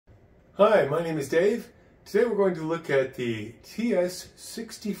Hi, my name is Dave. Today we're going to look at the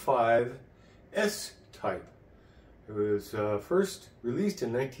TS65 S-type. It was first released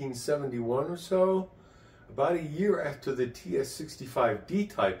in 1971 or so, about a year after the TS65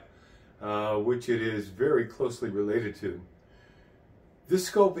 D-type, which it is very closely related to. This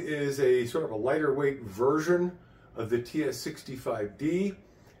scope is a sort of a lighter weight version of the TS65D.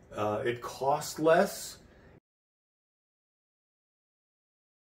 It costs less.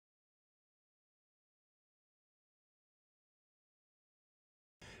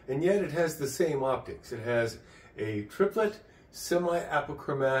 And yet it has the same optics. It has a triplet,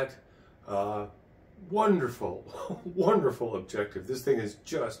 semi-apochromat, wonderful, wonderful objective. This thing is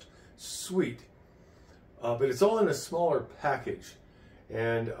just sweet. But it's all in a smaller package.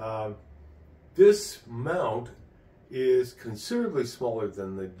 And this mount is considerably smaller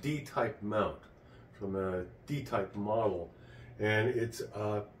than the D-type mount from a D-type model. And it's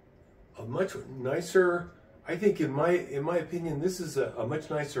a much nicer, I think in my opinion, this is a much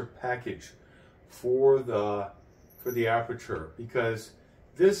nicer package for the aperture, because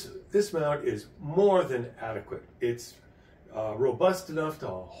this mount is more than adequate. It's robust enough to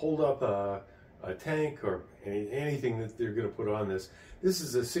hold up a tank or anything that they're going to put on this. This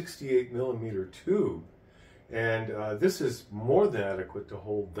is a 68 millimeter tube, and this is more than adequate to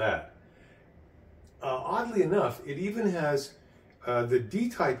hold that. Oddly enough, it even has, the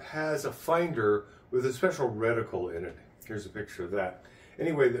D-type has a finder with a special reticle in it. Here's a picture of that.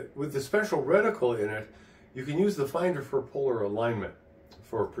 Anyway, with the special reticle in it, you can use the finder for polar alignment,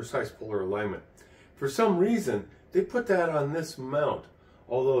 for precise polar alignment. For some reason, they put that on this mount,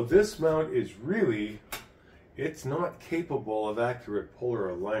 although this mount is really, it's not capable of accurate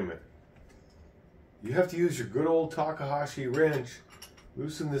polar alignment. You have to use your good old Takahashi wrench,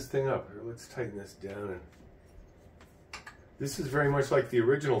 loosen this thing up. Here, let's tighten this down. And this is very much like the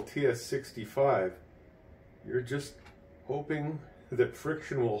original TS65. You're just hoping that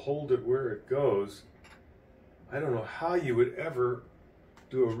friction will hold it where it goes. I don't know how you would ever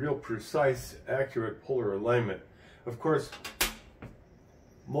do a real precise, accurate polar alignment. Of course,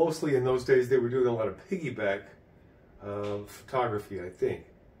 mostly in those days they were doing a lot of piggyback photography, I think.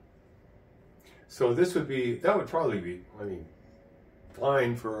 So this would be, that would probably be, I mean,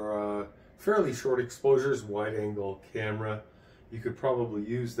 fine for fairly short exposures, wide angle camera. You could probably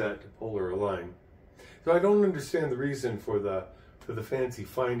use that to polar align. So I don't understand the reason for the fancy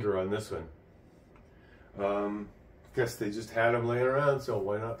finder on this one. Guess they just had them laying around, so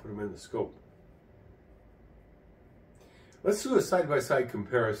why not put them in the scope? Let's do a side-by-side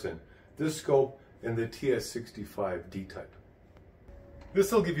comparison. This scope and the TS65 D-type.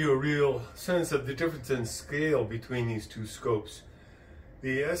 This will give you a real sense of the difference in scale between these two scopes.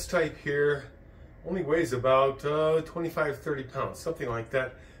 The S-type here only weighs about 25-30 pounds, something like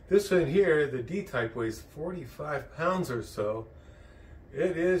that. This one here, the D-type, weighs 45 pounds or so.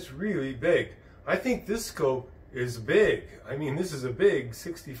 It is really big. I think this scope is big. I mean, this is a big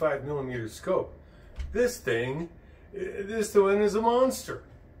 65 millimeter scope. This one is a monster.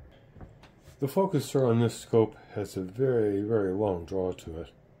 The focuser on this scope has a very, very long draw to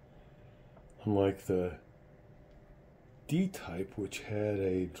it, unlike the D-type, which had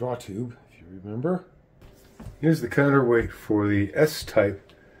a draw tube, if you remember. Here's the counterweight for the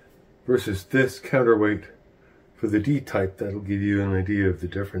S-type versus this counterweight for the D-type. That'll give you an idea of the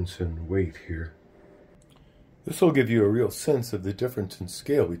difference in weight here. This will give you a real sense of the difference in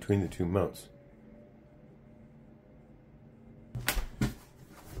scale between the two mounts.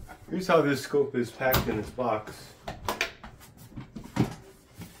 Here's how this scope is packed in its box.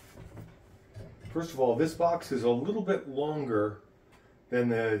 First of all, this box is a little bit longer than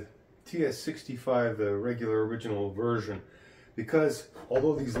the TS65, the regular original version, because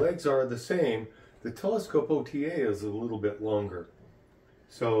although these legs are the same, the telescope OTA is a little bit longer.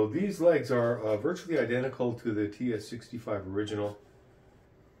 So these legs are virtually identical to the TS65 original.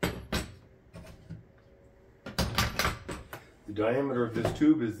 The diameter of this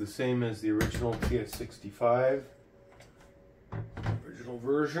tube is the same as the original TS65, original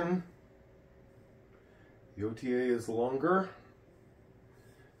version. The OTA is longer.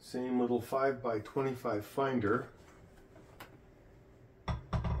 Same little 5x25 finder.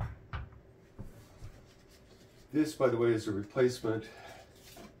 This, by the way, is a replacement.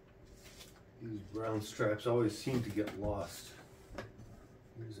 These brown straps always seem to get lost.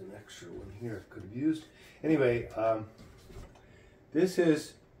 Here's an extra one here I could have used. Anyway, this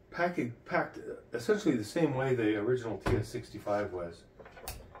is packed essentially the same way the original TS65 was.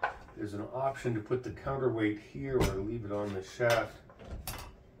 There's an option to put the counterweight here or leave it on the shaft.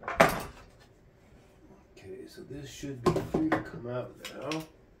 Okay, so this should be free to come out now.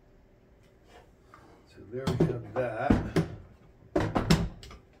 there we have that.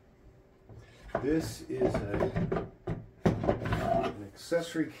 This is an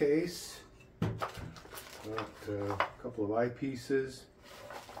accessory case. Got a couple of eyepieces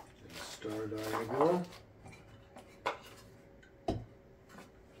and a star diagonal.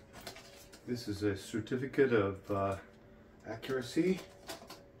 This is a certificate of accuracy.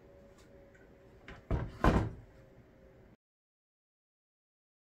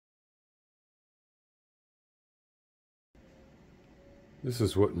 This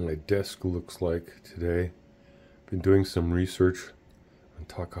is what my desk looks like today. Been doing some research on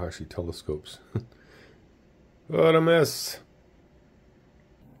Takahashi telescopes. What a mess!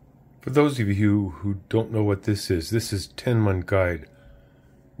 For those of you who don't know what this is Tenmon Guide,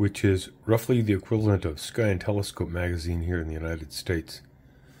 which is roughly the equivalent of Sky and Telescope magazine here in the United States.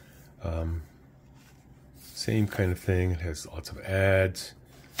 Same kind of thing. It has lots of ads,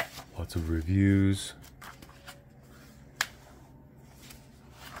 lots of reviews.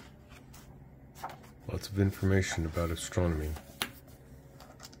 Lots of information about astronomy.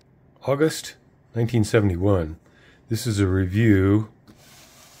 August 1971. This is a review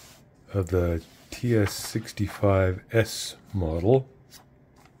of the TS65S model.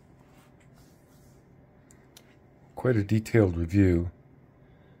 Quite a detailed review.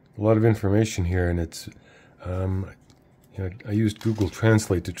 A lot of information here, and it's I used Google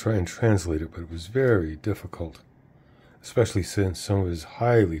Translate to try and translate it, but it was very difficult, especially since some of it is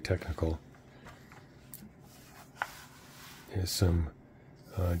highly technical. Here's some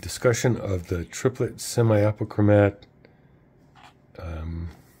discussion of the triplet semi-apochromat,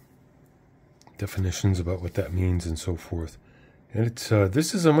 definitions about what that means and so forth. And it's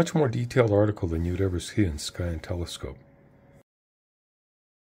this is a much more detailed article than you'd ever see in Sky and Telescope.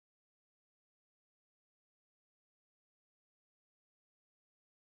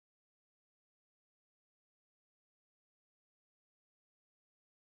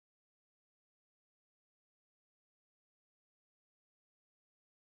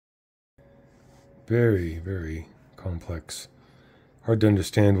 Very, very complex. Hard to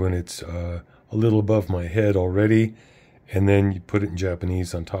understand when it's a little above my head already, and then you put it in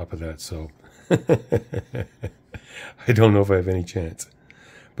Japanese on top of that, so I don't know if I have any chance.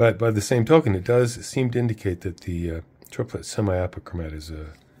 But by the same token, it does seem to indicate that the triplet semi-apochromat is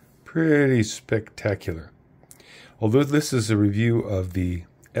pretty spectacular. Although this is a review of the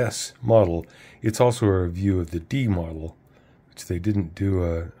S model, it's also a review of the D model, which they didn't do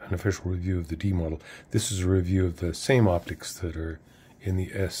an official review of the D model. This is a review of the same optics that are in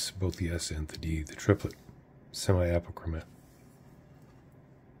the S, both the S and the D, the triplet semi-apochromat.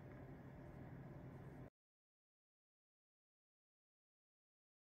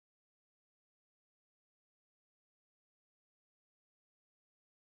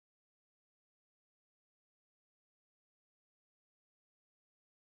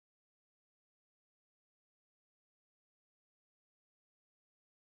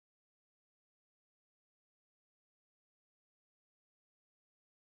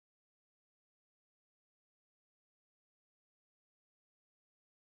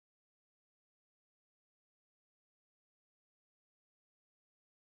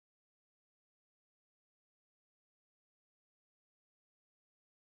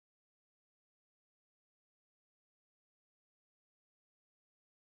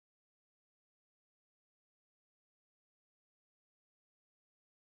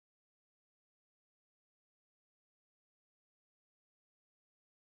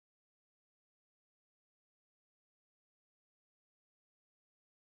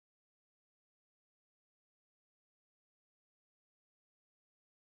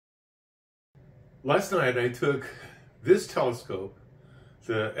 Last night I took this telescope,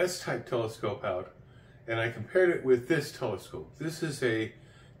 the S-type telescope, out, and I compared it with this telescope. This is a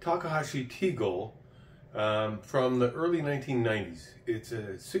Takahashi T-Gull from the early 1990s. It's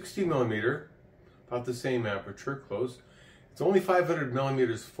a 60 millimeter, about the same aperture, close. It's only 500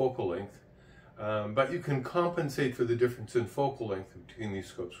 millimeters focal length, but you can compensate for the difference in focal length between these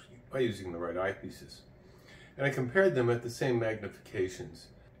scopes by using the right eyepieces. And I compared them at the same magnifications.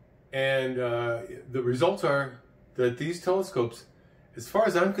 And the results are that these telescopes, as far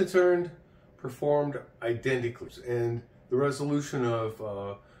as I'm concerned, performed identically. And the resolution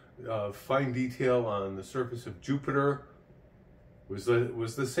of fine detail on the surface of Jupiter was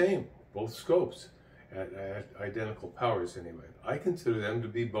the same, both scopes, at identical powers anyway. I consider them to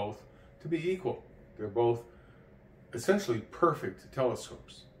be equal. They're both essentially perfect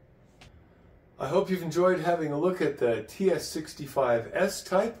telescopes. I hope you've enjoyed having a look at the TS65S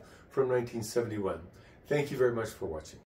type from 1971. Thank you very much for watching.